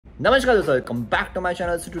Namaskar dosto, welcome back to my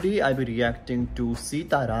channel. So today I'll be reacting to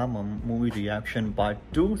Sita Ramam movie reaction part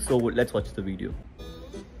 2. So let's watch the video.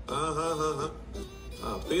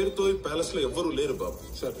 పేరుతో ఈ palace లో ఎవ్వరూ లేరు బాబు.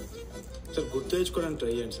 Sir గుర్తు తెచ్చుకోవడానికి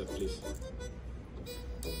try చేయండి sir please.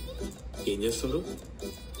 ఏం చేస్తుండ్రు?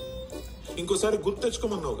 ఇంకోసారి గుర్తు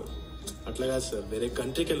తెచ్చుకోమన్నావుగా. అట్లా కాదు సార్, వేరే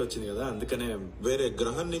కంట్రీకి వెళ్ళి వచ్చింది కదా, అందుకనే. వేరే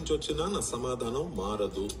గ్రహం నుంచి వచ్చినా నా సమాధానం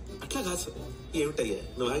మారదు. అట్లా కాదు సార్. ఏమిటయ్యా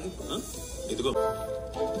నువ్వు ఆగి ఇదిగో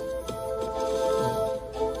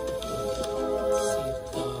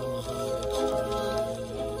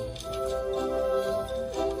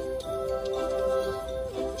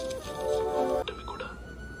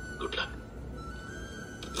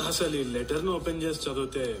అసలు ఈ లెటర్ ను ఓపెన్ చేసి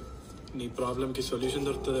చదివితే నీ ప్రాబ్లం కి సొల్యూషన్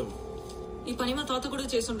దొరుకుతుందేమో. ఈ పని మా తాత కూడా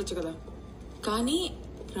చేసి ఉండొచ్చు కదా, కానీ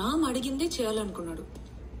రామ్ అడిగిందే చేయాలనుకున్నాడు.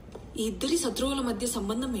 ఈ ఇద్దరి శత్రువుల మధ్య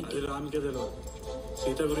సంబంధం ఏంటి? అది రామ్కే తెలియదు.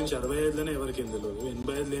 సీత గురించి 65లోనే ఎవరికేం తెలియదు,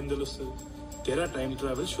 85లో ఏం తెలుస్తుంది? తెరా టైం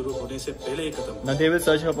ట్రావెల్ షురూ హోనే సే పహలే హీ ఖతం. Now they will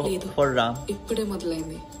search for Ram. ఇప్పుడే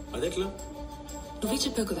మొదలైంది. అదెట్లా? నువ్వే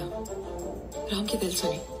చెప్పావు కదా రామ్కి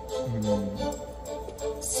తెలుసని.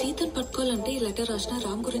 సీతను పట్టుకోవాలంటే ఈ లెటర్ రాసిన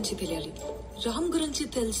రామ్ గురించి తెలియాలి. రామ్ గురించి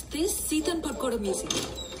తెలిస్తే సీతను పట్టుకోవడం easy.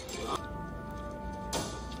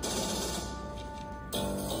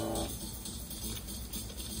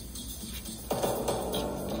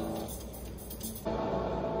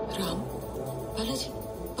 Ram, Balaji,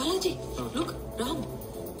 Balaji, look, Ram.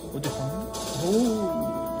 Oh,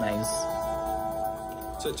 nice.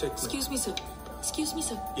 Sir check. Excuse me sir, excuse me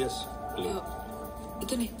sir. Yes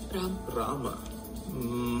ఇతనే రామ్. రామా?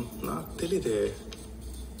 నాకు తెలీదే.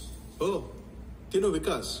 ఓ తిను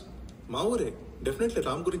వికాస్, మా ఊరే. డెఫినెట్లీ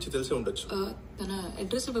రామ్ గురించి తెలిసే ఉండొచ్చు. తన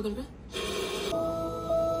అడ్రస్ ఇవ్వగలరా?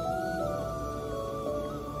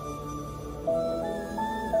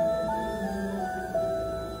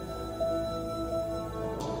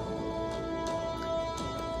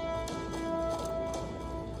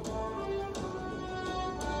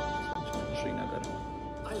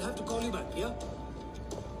 I'll have to call you back, yeah?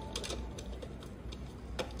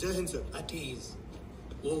 जय हिंद सर. At ease.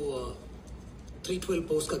 वो 312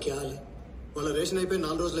 పోస్ట్ का क्या हाल है? వాళ్ళ రేషన్ అయిపోయి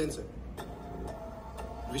 4 రోజులైంది సార్.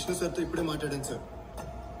 విష్ణు సార్తో ఇప్పుడే మాట్లాడాను సార్.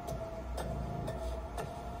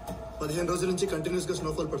 15 రోజుల నుంచి కంటిన్యూస్ గా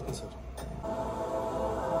స్నోఫాల్ పడుతుంది sir.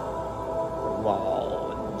 Wow,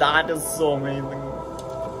 that is so amazing.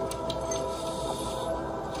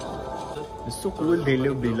 It's so cool. They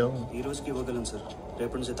live below. ఈ రోజుకి ఇవ్వగలను సార్.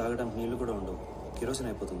 రేపటి నుంచి తాగడానికి నీళ్లు కూడా ఉండవు. కిరోసిన్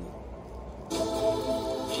అయిపోతుంది.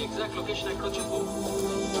 ఎగ్జాక్ట్ లొకేషన్ ఎక్కడో చెప్పు.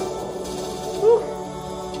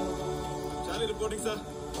 చాలీ రిపోర్టింగ్ సార్.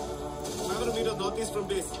 ఎవరు మీరు నార్త్ ఈస్ట్ ఫ్రమ్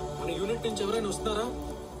బేస్? మన యూనిట్ నుంచి ఎవరైనా వస్తున్నారా?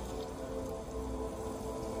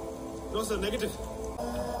 No sir, negative.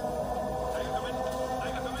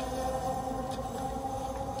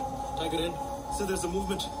 Tiger in. Sir, there's a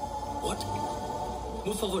movement. What?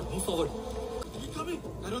 Move forward, move forward.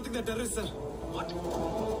 I don't think they're terrorists, sir. What?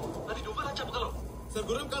 అది నువ్వెలా చెప్పగలవు? సార్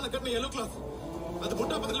గుర్రం కాళ్ళ కట్టిన ఎల్లో క్లాత్, అది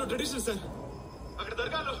బుట్టా పదిలో ట్రెడిషనల్ సార్. అక్కడ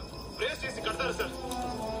దర్గాలో ప్రేస్ చేసి కడతారు సార్.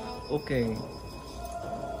 Okay.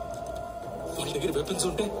 వాళ్ళ దగ్గర వెపన్స్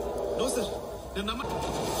ఉంటే? నో సార్, నేను నమ్మ.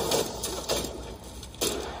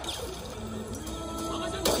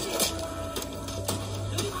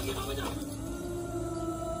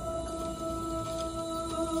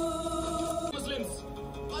 मुस्लिम्स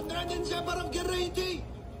 15 दिन से बर्फ गिर रही थी.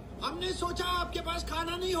 हमने सोचा आपके पास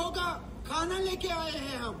खाना नहीं होगा, खाना लेके आए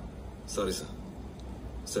हैं हम. సారీ సార్,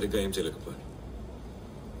 సరిగ్గా ఏం చేయలేకపోయాను.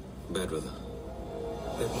 Bad weather.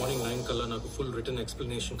 రేపు మార్నింగ్ 9 కల్లా నాకు ఫుల్ రిటర్న్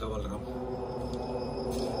ఎక్స్ప్లెనేషన్ కావాలి రామ్.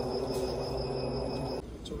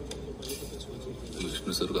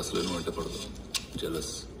 విష్ణు సార్కి అసలేను అంటే పడదు.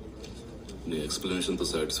 జెలస్. నీ ఎక్స్ప్లెనేషన్తో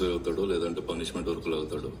సాటిస్ఫై అవుతాడో లేదంటే పనిష్మెంట్ వరకు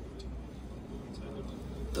లాగుతాడో.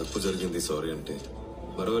 తప్పు జరిగింది, సారీ అంటే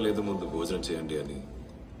పర్వాలేదు ముందు భోజనం చేయండి అని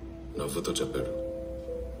నవ్వుతో చెప్పాడు.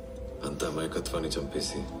 అంత అమాయకత్వాన్ని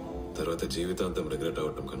చంపేసి తర్వాత జీవితాంతం రిగ్రెట్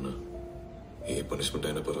అవటం కన్నా ఏ పనిష్మెంట్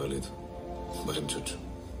అయినా పర్వాలేదు, భరించొచ్చు.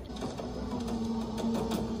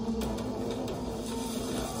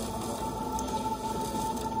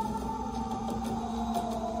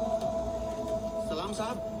 सलाम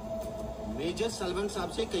साहब, मेजर सलमान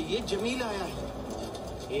साहब से कहिए जमील आया है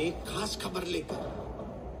एक खास खबर लेकर.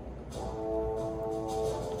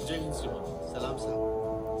 జై హింద్ శ్రీమాన్. सलाम साहब.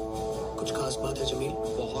 कुछ खास बात है जमील?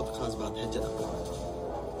 बहुत खास बात है जनाब.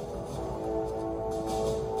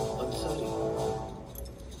 Ansari.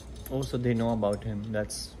 Oh, so they know about him.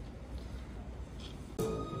 That's.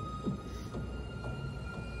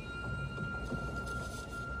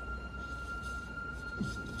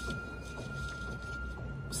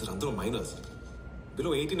 Sir అందరూ miners,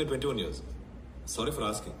 below 18 and 21 years. Sorry for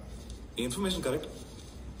asking. Information correct?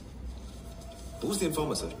 Who's the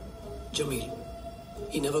informer, sir? Jamil.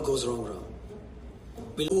 He never goes wrong, Ram.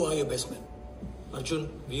 Who are your best men? Arjun,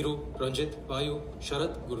 Veeru, Ranjit, Vayu,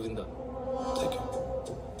 Sharad, Gurvinda. Thank you.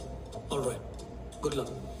 All right. Good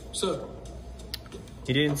luck. Sir.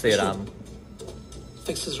 He didn't say Ram.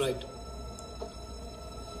 Fix is right.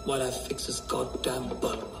 While I fix his goddamn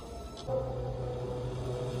bulb.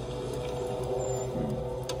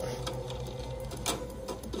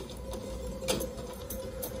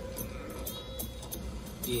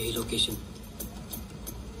 ये location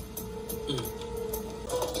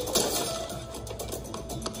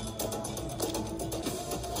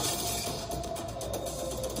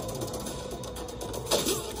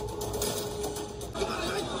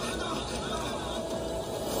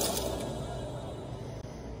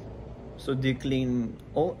So they clean.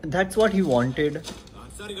 Oh, that's what he wanted.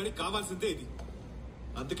 ఆన్సారీ గడి కావాల్సిందే ఇది.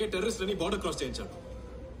 అందుకే టెర్రరిస్టులని border cross చేయించాడు.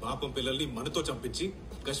 పాపం పిల్లల్ని మనతో చంపించి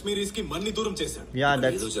కశ్మీరీస్ కి మన్ని దూరం చేశాడు. Yeah,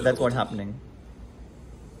 that's what happening.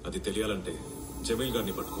 అది తెలియాలంటే జమీల్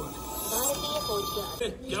గారిని పట్టుకోవాలి.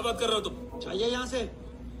 क्या बात कर रहे हो तुम? चाहिए यहाँ से,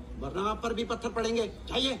 वरना आप पर भी पत्थर पड़ेंगे.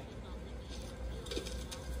 चाहिए.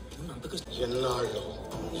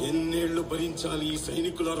 ఎన్నేళ్లు భరించాలి ఈ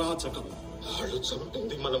సైనికుల రాచకం? వాళ్ళు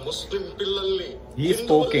చంపింది మన ముస్లిం పిల్లల్ని. He is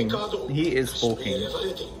poking. He is poking.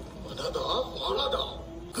 మనదా వాళ్ళదా?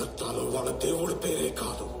 కత్తాలో వాళ్ళ దేవుడి పేరే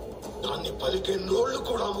కాదు, దాన్ని పలికే నోళ్లు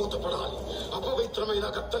కూడా మూతపడాలి. అపవిత్రమైన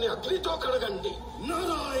కత్తని అగ్నితో కడగండి.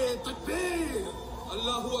 నారాయే తక్బీర్,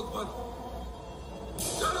 అల్లాహు అక్బర్,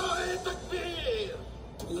 నారాయే తక్బీర్,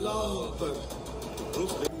 అల్లాహు అక్బర్.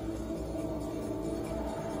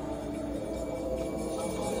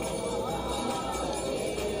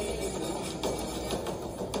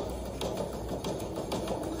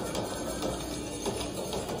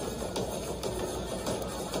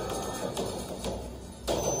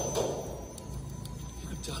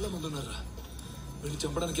 చాలా మంది ఉన్నారా? వీళ్ళు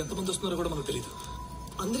చంపడానికి ఎంతమంది వస్తున్నారో కూడా మనకు తెలియదు.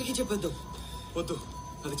 అందరికీ చెప్పేద్దాం. వద్దు,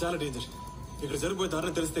 అది చాలా డేంజర్. ఇక్కడ జరిగిపోయే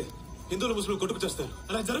దారిని తెలిస్తే హిందువులు ముస్లింలు కొట్టుకు చేస్తారు.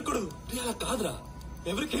 అలా జరగకూడదు. అలా కాదురా,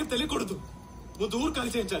 ఎవరికేం తెలియకూడదు. ముందు ఊరు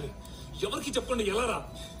ఖాళీ చేయించాలి. ఎవరికి చెప్పండి. ఎలా రా?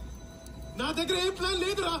 నా దగ్గర ఏ ప్లాన్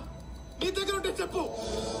లేదురా. నీ దగ్గర ఉంటే చెప్పు.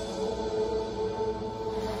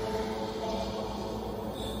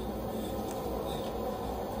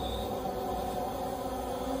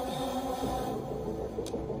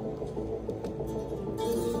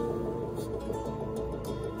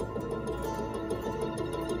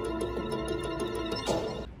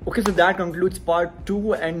 Okay, so that concludes part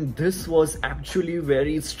 2, and this was actually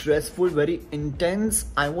very stressful, very intense.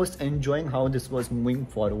 I was enjoying how this was moving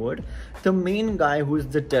forward. The main guy, who is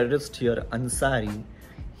the terrorist here, Ansari,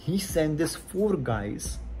 he sent these 4 guys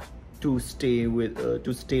to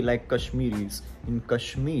stay like Kashmiris in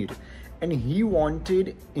Kashmir, and he wanted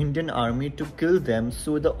Indian army to kill them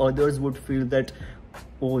so the others would feel that,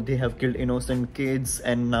 oh, they have killed innocent kids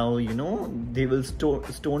and now, you know, they will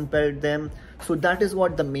stone pelt them. So that is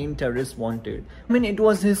what the main terrorist wanted. I mean, it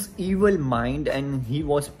was his evil mind, and he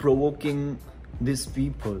was provoking these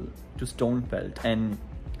people to stone pelt, and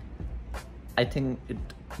I think it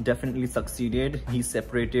definitely succeeded. He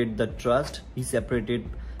separated the trust, he separated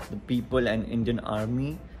the people and Indian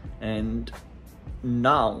army, and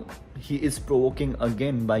now he is provoking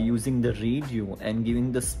again by using the radio and giving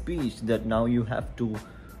the speech that now you have to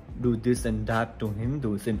do this and that to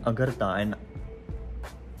Hindus in Agartha. And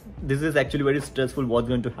this is actually very stressful, what's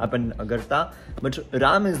going to happen in Agartha. But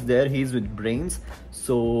Ram is there, he's with brains,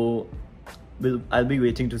 so I'll be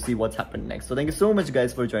waiting to see what's happened next. So thank you so much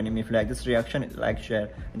guys for joining me. If you like this reaction, like, share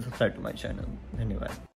and subscribe to my channel. Anyway.